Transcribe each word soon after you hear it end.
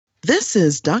This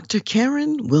is Dr.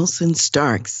 Karen Wilson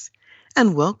Starks,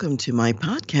 and welcome to my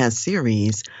podcast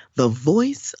series, The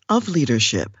Voice of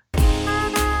Leadership.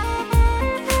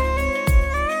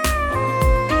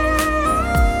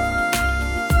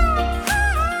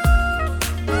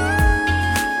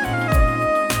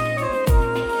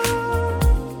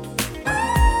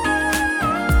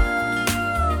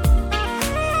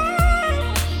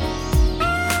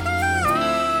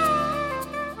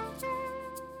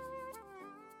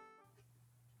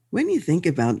 When you think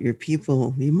about your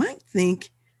people, you might think,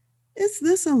 is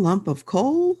this a lump of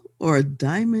coal or a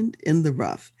diamond in the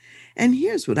rough? And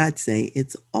here's what I'd say,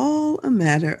 it's all a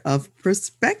matter of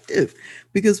perspective,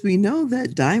 because we know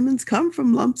that diamonds come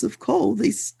from lumps of coal.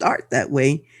 They start that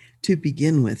way to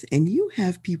begin with. And you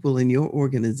have people in your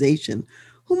organization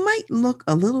who might look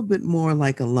a little bit more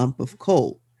like a lump of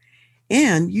coal.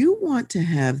 And you want to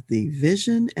have the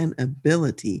vision and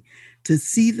ability to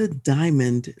see the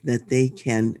diamond that they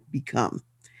can become.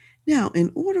 Now,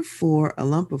 in order for a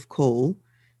lump of coal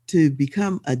to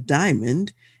become a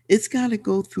diamond, it's got to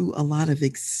go through a lot of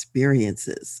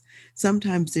experiences.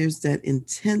 Sometimes there's that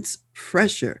intense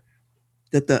pressure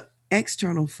that the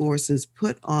external forces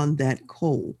put on that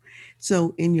coal.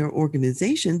 So, in your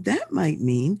organization, that might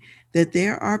mean that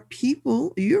there are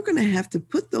people, you're going to have to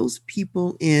put those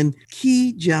people in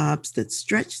key jobs that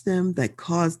stretch them, that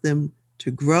cause them to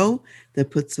grow,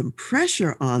 that put some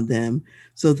pressure on them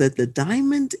so that the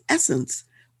diamond essence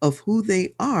of who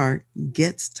they are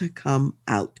gets to come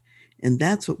out. And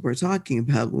that's what we're talking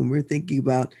about when we're thinking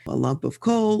about a lump of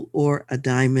coal or a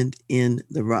diamond in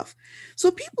the rough.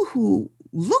 So people who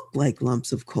look like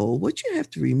lumps of coal, what you have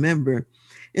to remember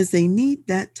is they need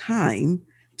that time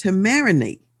to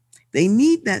marinate. They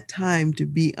need that time to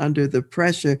be under the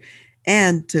pressure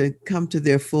and to come to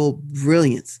their full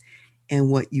brilliance. And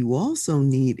what you also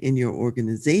need in your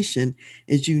organization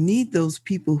is you need those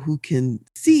people who can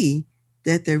see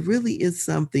that there really is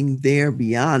something there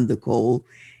beyond the coal.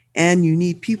 And you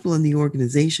need people in the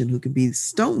organization who can be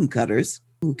stone cutters,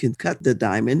 who can cut the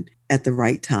diamond at the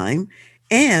right time,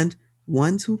 and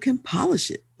ones who can polish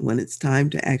it when it's time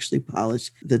to actually polish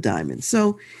the diamond.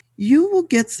 So you will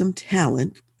get some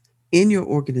talent in your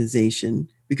organization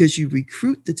because you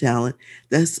recruit the talent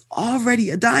that's already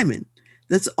a diamond,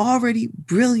 that's already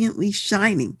brilliantly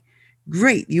shining.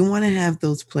 Great. You want to have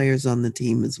those players on the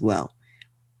team as well.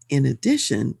 In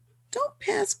addition, don't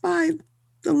pass by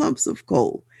the lumps of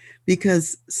coal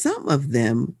because some of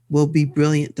them will be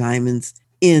brilliant diamonds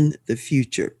in the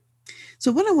future.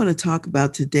 So, what I want to talk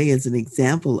about today as an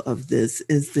example of this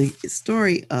is the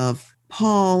story of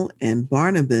Paul and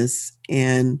Barnabas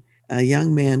and a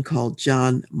young man called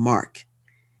John Mark.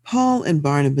 Paul and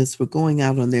Barnabas were going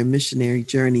out on their missionary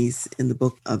journeys in the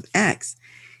book of Acts.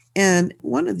 And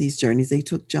one of these journeys, they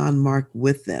took John Mark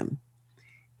with them.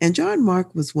 And John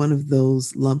Mark was one of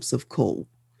those lumps of coal.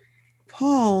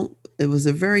 Paul, it was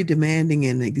a very demanding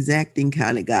and exacting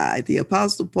kind of guy. The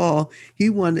Apostle Paul, he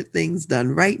wanted things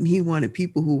done right, and he wanted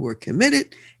people who were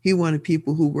committed. He wanted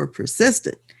people who were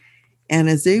persistent. And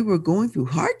as they were going through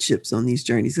hardships on these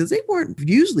journeys, because they weren't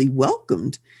usually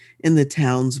welcomed in the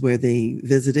towns where they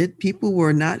visited, people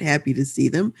were not happy to see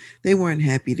them. They weren't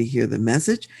happy to hear the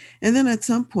message. And then at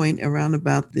some point around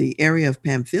about the area of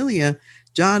Pamphylia,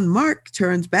 John Mark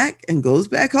turns back and goes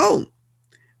back home.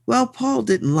 Well, Paul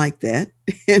didn't like that.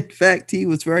 In fact, he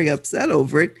was very upset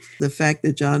over it, the fact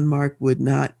that John Mark would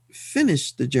not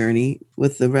finish the journey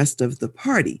with the rest of the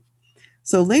party.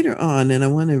 So later on, and I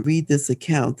want to read this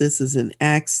account, this is in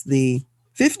Acts, the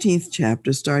 15th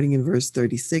chapter, starting in verse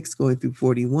 36, going through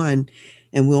 41,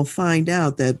 and we'll find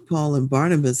out that Paul and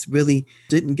Barnabas really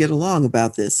didn't get along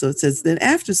about this. So it says, then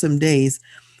after some days,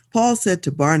 Paul said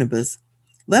to Barnabas,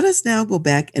 let us now go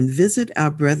back and visit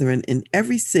our brethren in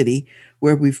every city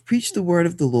where we've preached the word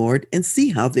of the Lord and see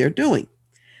how they're doing.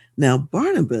 Now,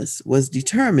 Barnabas was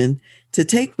determined to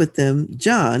take with them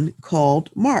John, called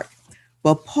Mark,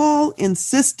 but Paul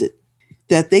insisted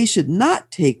that they should not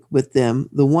take with them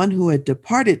the one who had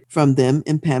departed from them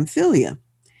in Pamphylia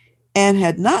and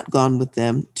had not gone with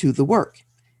them to the work.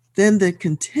 Then the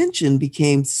contention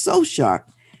became so sharp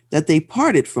that they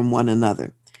parted from one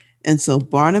another. And so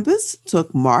Barnabas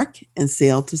took Mark and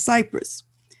sailed to Cyprus.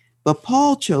 But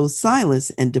Paul chose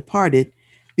Silas and departed,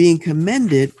 being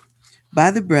commended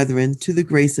by the brethren to the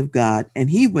grace of God. And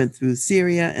he went through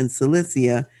Syria and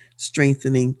Cilicia,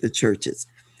 strengthening the churches.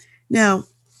 Now,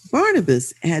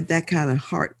 Barnabas had that kind of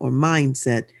heart or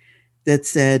mindset that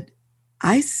said,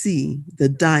 I see the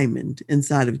diamond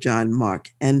inside of John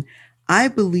Mark, and I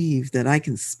believe that I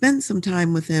can spend some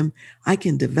time with him, I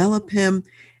can develop him,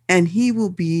 and he will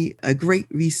be a great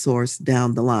resource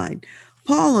down the line.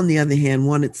 Paul, on the other hand,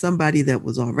 wanted somebody that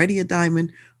was already a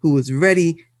diamond who was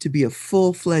ready to be a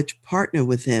full-fledged partner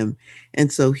with him.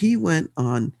 And so he went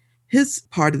on his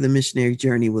part of the missionary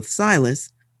journey with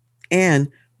Silas,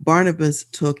 and Barnabas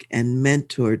took and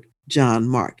mentored John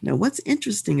Mark. Now, what's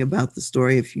interesting about the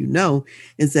story, if you know,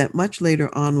 is that much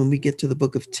later on, when we get to the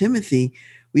book of Timothy,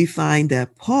 we find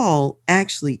that Paul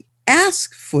actually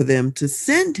asked for them to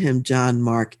send him John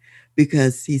Mark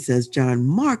because he says John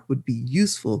Mark would be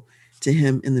useful to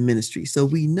him in the ministry. So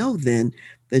we know then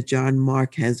that John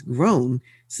Mark has grown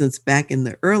since back in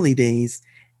the early days,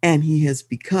 and he has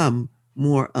become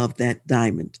more of that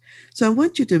diamond. So I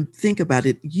want you to think about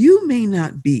it. You may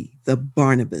not be the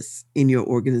Barnabas in your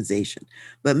organization,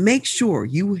 but make sure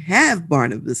you have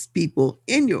Barnabas people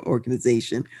in your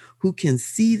organization who can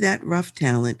see that rough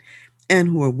talent and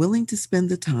who are willing to spend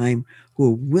the time, who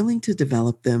are willing to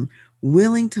develop them,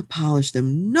 willing to polish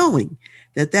them, knowing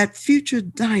that that future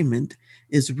diamond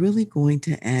is really going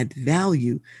to add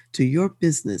value to your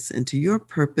business and to your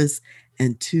purpose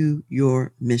and to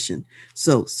your mission.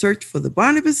 So search for the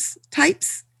Barnabas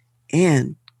types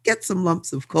and get some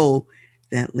lumps of coal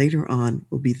that later on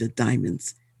will be the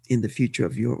diamonds in the future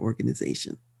of your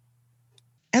organization.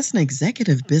 As an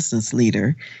executive business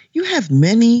leader, you have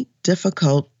many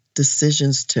difficult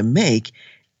decisions to make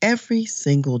every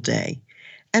single day.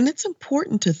 And it's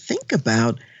important to think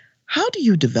about, how do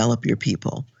you develop your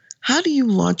people? How do you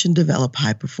launch and develop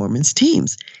high-performance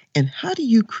teams? And how do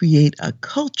you create a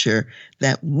culture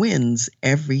that wins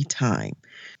every time?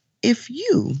 If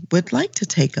you would like to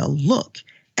take a look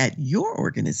at your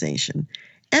organization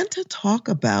and to talk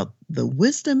about the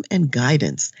wisdom and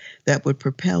guidance that would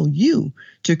propel you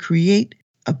to create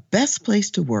a best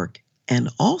place to work and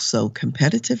also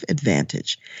competitive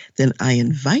advantage, then I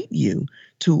invite you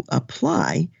to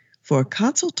apply for a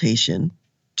consultation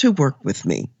to work with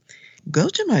me. Go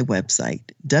to my website,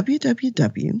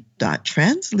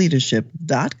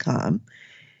 www.transleadership.com,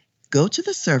 go to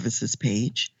the services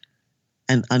page,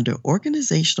 and under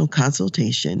organizational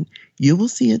consultation, you will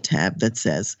see a tab that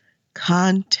says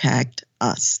Contact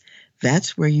Us.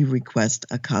 That's where you request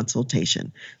a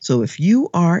consultation. So if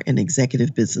you are an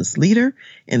executive business leader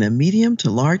in a medium to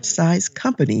large size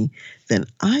company, then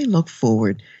I look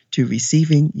forward to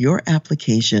receiving your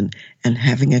application and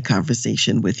having a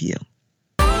conversation with you.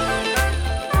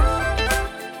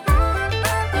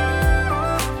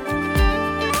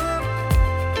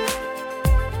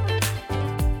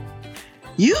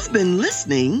 You've been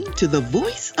listening to The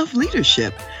Voice of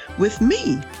Leadership with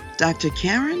me, Dr.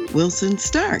 Karen Wilson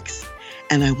Starks.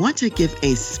 And I want to give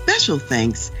a special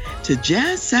thanks to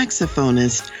jazz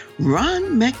saxophonist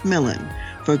Ron McMillan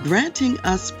for granting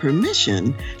us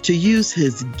permission to use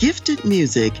his gifted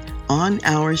music on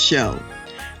our show.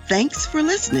 Thanks for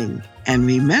listening, and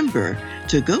remember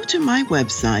to go to my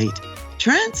website,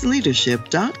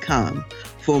 transleadership.com,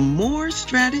 for more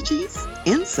strategies,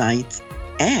 insights,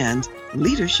 and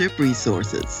leadership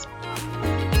resources.